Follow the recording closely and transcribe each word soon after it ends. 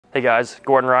Hey guys,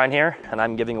 Gordon Ryan here, and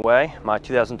I'm giving away my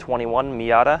 2021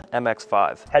 Miata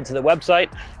MX-5. Head to the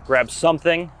website, grab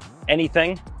something,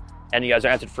 anything, and you guys are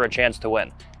entered for a chance to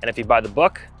win. And if you buy the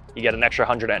book, you get an extra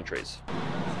 100 entries.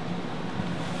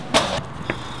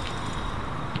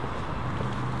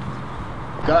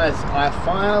 Guys, I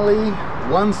finally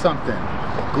won something.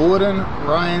 Gordon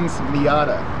Ryan's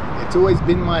Miata. It's always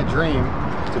been my dream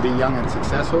to be young and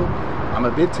successful. I'm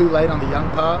a bit too late on the young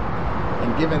part,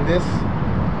 and given this,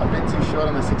 a bit too short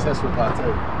on the successful part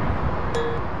too.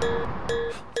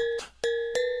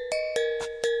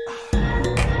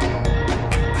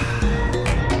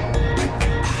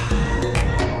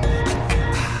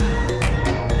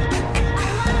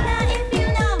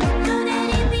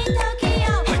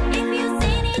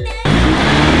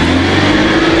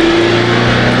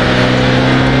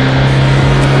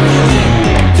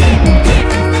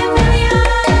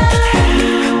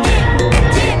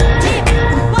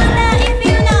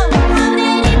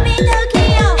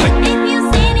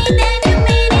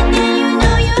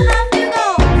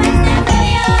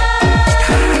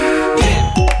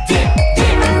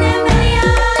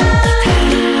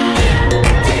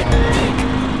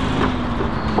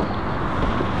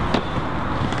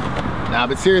 Nah,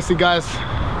 but seriously guys,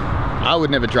 I would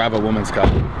never drive a woman's car.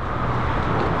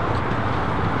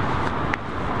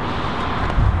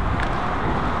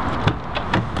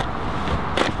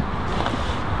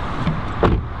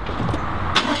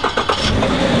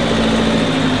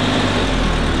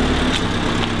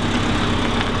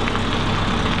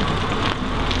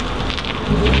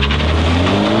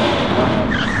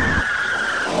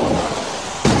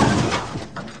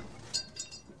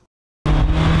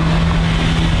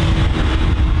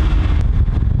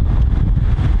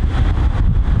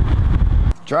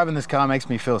 Driving this car makes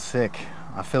me feel sick.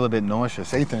 I feel a bit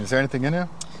nauseous. Ethan, is there anything in here?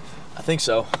 I think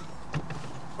so.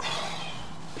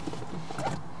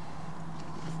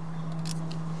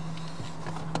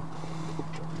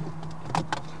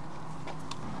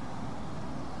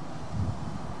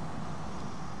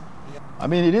 I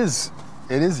mean, it is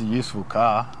a useful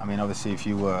car. I mean, obviously, if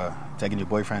you were taking your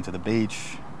boyfriend to the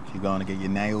beach, if you're going to get your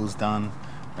nails done,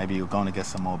 maybe you're going to get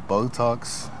some more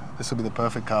Botox, this would be the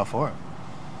perfect car for it.